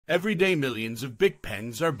Every day millions of BIC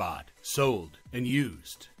pens are bought, sold, and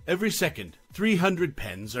used. Every second, 300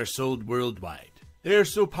 pens are sold worldwide. They are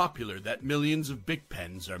so popular that millions of BIC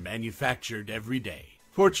pens are manufactured every day.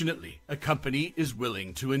 Fortunately, a company is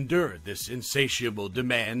willing to endure this insatiable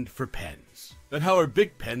demand for pens. But how are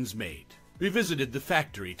BIC pens made? We visited the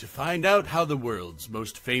factory to find out how the world's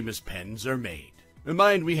most famous pens are made.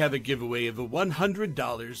 Remind we have a giveaway of a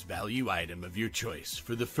 $100 value item of your choice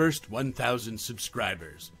for the first 1,000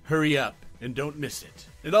 subscribers. Hurry up and don't miss it.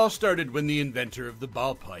 It all started when the inventor of the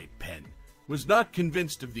ballpoint pen was not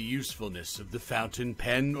convinced of the usefulness of the fountain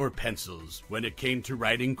pen or pencils when it came to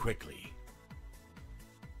writing quickly.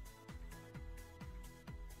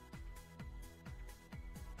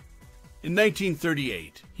 In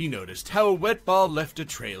 1938, he noticed how a wet ball left a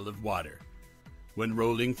trail of water when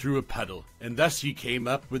rolling through a puddle, and thus he came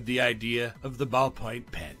up with the idea of the ballpoint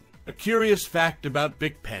pen. A curious fact about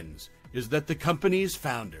BIC pens is that the company's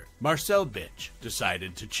founder, Marcel BIC,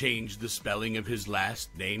 decided to change the spelling of his last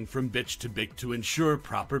name from BIC to BIC to ensure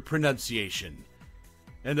proper pronunciation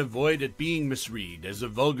and avoid it being misread as a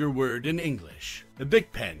vulgar word in English. The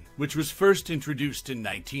BIC pen, which was first introduced in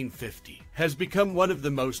 1950, has become one of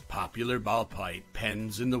the most popular ballpoint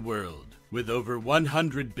pens in the world, with over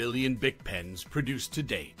 100 billion BIC pens produced to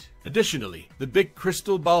date. Additionally, the BIC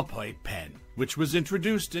Cristal ballpoint pen, which was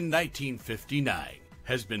introduced in 1959,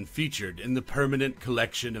 has been featured in the permanent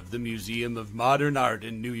collection of the Museum of Modern Art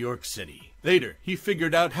in New York City. Later, he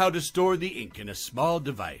figured out how to store the ink in a small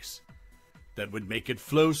device that would make it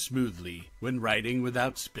flow smoothly when writing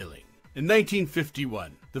without spilling. In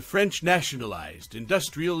 1951, the French nationalized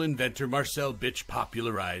industrial inventor Marcel BIC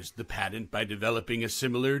popularized the patent by developing a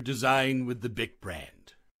similar design with the BIC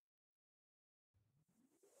brand.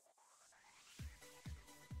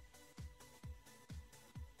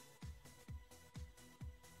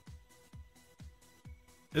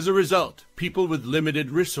 As a result, people with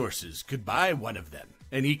limited resources could buy one of them,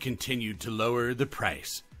 and he continued to lower the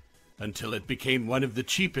price until it became one of the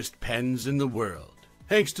cheapest pens in the world.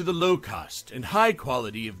 Thanks to the low cost and high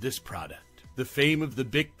quality of this product, the fame of the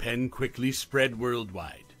BIC pen quickly spread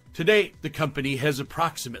worldwide. Today, the company has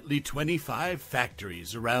approximately 25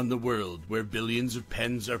 factories around the world where billions of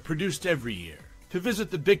pens are produced every year. To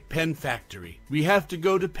visit the BIC pen factory, we have to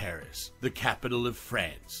go to Paris, the capital of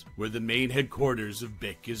France, where the main headquarters of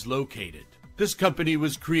BIC is located. This company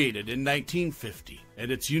was created in 1950,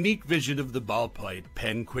 and its unique vision of the ballpoint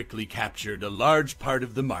pen quickly captured a large part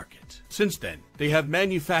of the market. Since then, they have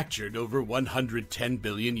manufactured over 110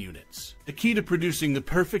 billion units. The key to producing the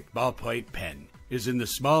perfect ballpoint pen is in the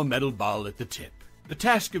small metal ball at the tip. The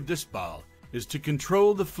task of this ball is to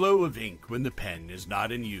control the flow of ink when the pen is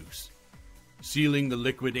not in use, sealing the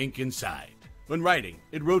liquid ink inside. When writing,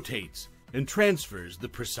 it rotates and transfers the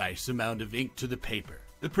precise amount of ink to the paper.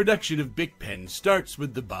 The production of BIC pens starts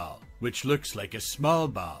with the ball, which looks like a small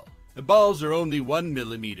ball. The balls are only 1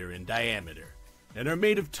 millimeter in diameter and are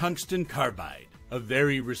made of tungsten carbide, a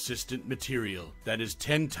very resistant material that is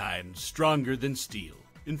 10 times stronger than steel.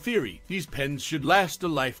 In theory, these pens should last a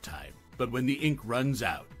lifetime, but when the ink runs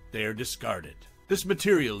out, they are discarded. This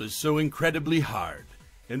material is so incredibly hard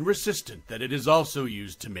and resistant that it is also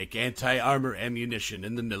used to make anti-armor ammunition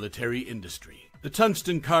in the military industry. The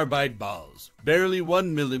tungsten carbide balls, barely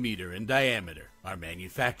 1 millimeter in diameter, are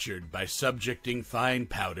manufactured by subjecting fine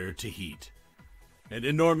powder to heat and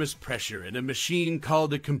enormous pressure in a machine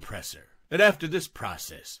called a compressor. And after this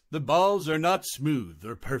process, the balls are not smooth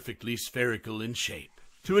or perfectly spherical in shape.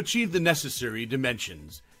 To achieve the necessary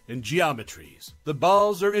dimensions and geometries, the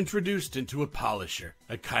balls are introduced into a polisher,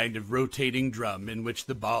 a kind of rotating drum in which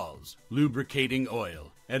the balls, lubricating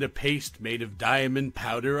oil, and a paste made of diamond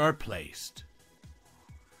powder are placed.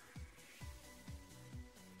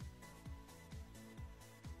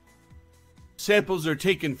 Samples are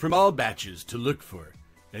taken from all batches to look for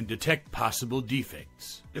and detect possible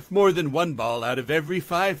defects. If more than one ball out of every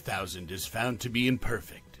 5,000 is found to be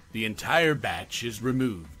imperfect, the entire batch is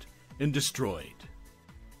removed and destroyed.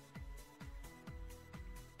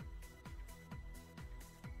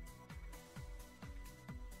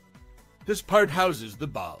 This part houses the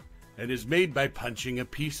ball and is made by punching a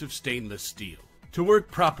piece of stainless steel. To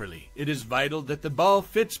work properly, it is vital that the ball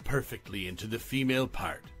fits perfectly into the female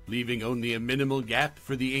part, leaving only a minimal gap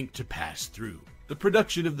for the ink to pass through. The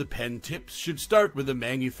production of the pen tips should start with a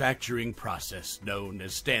manufacturing process known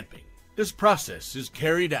as stamping. This process is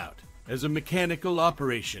carried out as a mechanical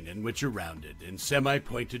operation in which a rounded and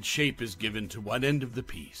semi-pointed shape is given to one end of the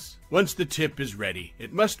piece. Once the tip is ready,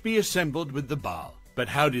 it must be assembled with the ball. But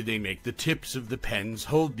how do they make the tips of the pens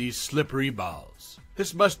hold these slippery balls?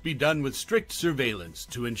 This must be done with strict surveillance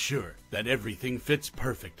to ensure that everything fits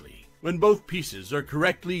perfectly. When both pieces are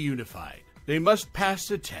correctly unified, they must pass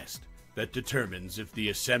a test that determines if the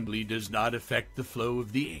assembly does not affect the flow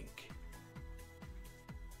of the ink.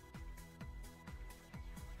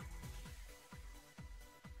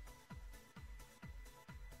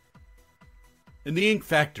 In the ink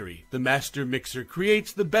factory, the master mixer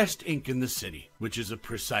creates the best ink in the city, which is a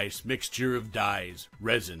precise mixture of dyes,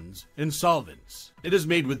 resins, and solvents. It is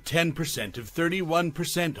made with 10% of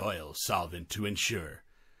 31% oil solvent to ensure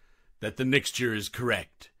that the mixture is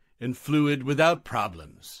correct and fluid without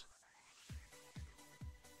problems.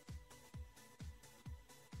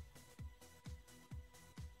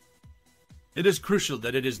 It is crucial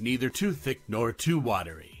that it is neither too thick nor too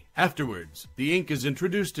watery. Afterwards, the ink is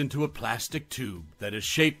introduced into a plastic tube that is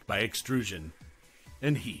shaped by extrusion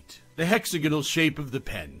and heat. The hexagonal shape of the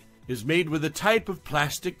pen is made with a type of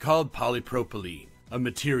plastic called polypropylene, a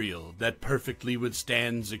material that perfectly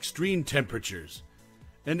withstands extreme temperatures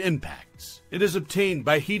and impacts. It is obtained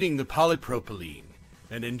by heating the polypropylene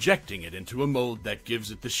and injecting it into a mold that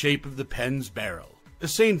gives it the shape of the pen's barrel. The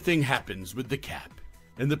same thing happens with the cap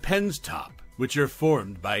and the pen's top, which are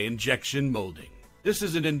formed by injection molding. This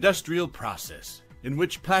is an industrial process in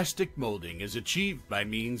which plastic molding is achieved by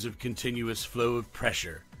means of continuous flow of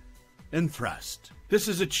pressure and thrust. This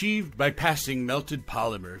is achieved by passing melted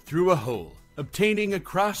polymer through a hole, obtaining a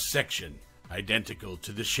cross-section identical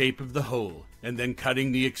to the shape of the hole, and then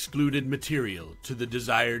cutting the excluded material to the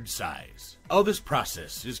desired size. All this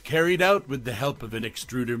process is carried out with the help of an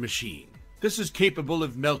extruder machine. This is capable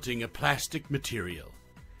of melting a plastic material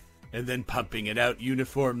and then pumping it out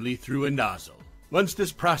uniformly through a nozzle. Once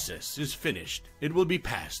this process is finished, it will be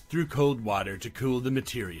passed through cold water to cool the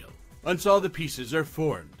material. Once all the pieces are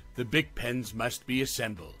formed, the BIC pens must be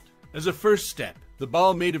assembled. As a first step, the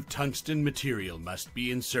ball made of tungsten material must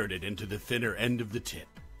be inserted into the thinner end of the tip.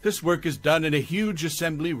 This work is done in a huge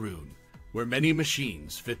assembly room where many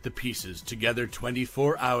machines fit the pieces together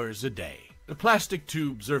 24 hours a day. The plastic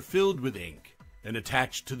tubes are filled with ink and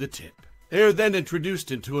attached to the tip. They are then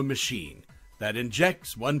introduced into a machine that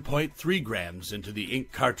injects 1.3 grams into the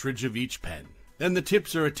ink cartridge of each pen. Then the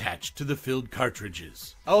tips are attached to the filled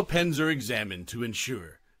cartridges. All pens are examined to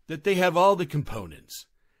ensure that they have all the components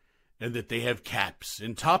and that they have caps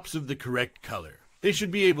and tops of the correct color. They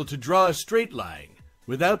should be able to draw a straight line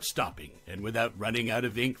without stopping and without running out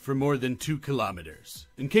of ink for more than 2 kilometers.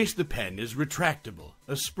 In case the pen is retractable,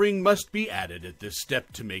 a spring must be added at this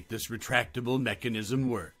step to make this retractable mechanism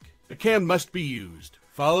work. A cam must be used,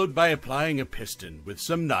 followed by applying a piston with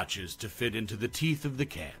some notches to fit into the teeth of the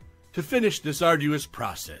cam. To finish this arduous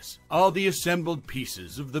process, all the assembled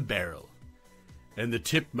pieces of the barrel and the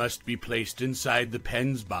tip must be placed inside the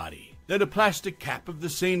pen's body. Then a plastic cap of the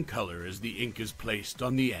same color as the ink is placed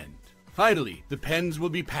on the end. Finally, the pens will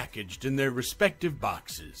be packaged in their respective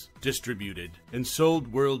boxes, distributed, and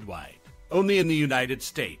sold worldwide. Only in the United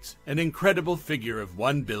States, an incredible figure of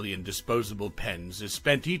 1 billion disposable pens is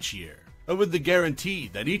spent each year, but with the guarantee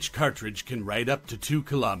that each cartridge can write up to 2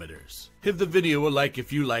 kilometers. Give the video a like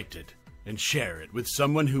if you liked it, and share it with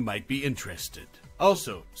someone who might be interested.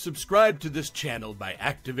 Also, subscribe to this channel by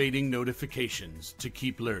activating notifications to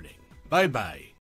keep learning. Bye-bye.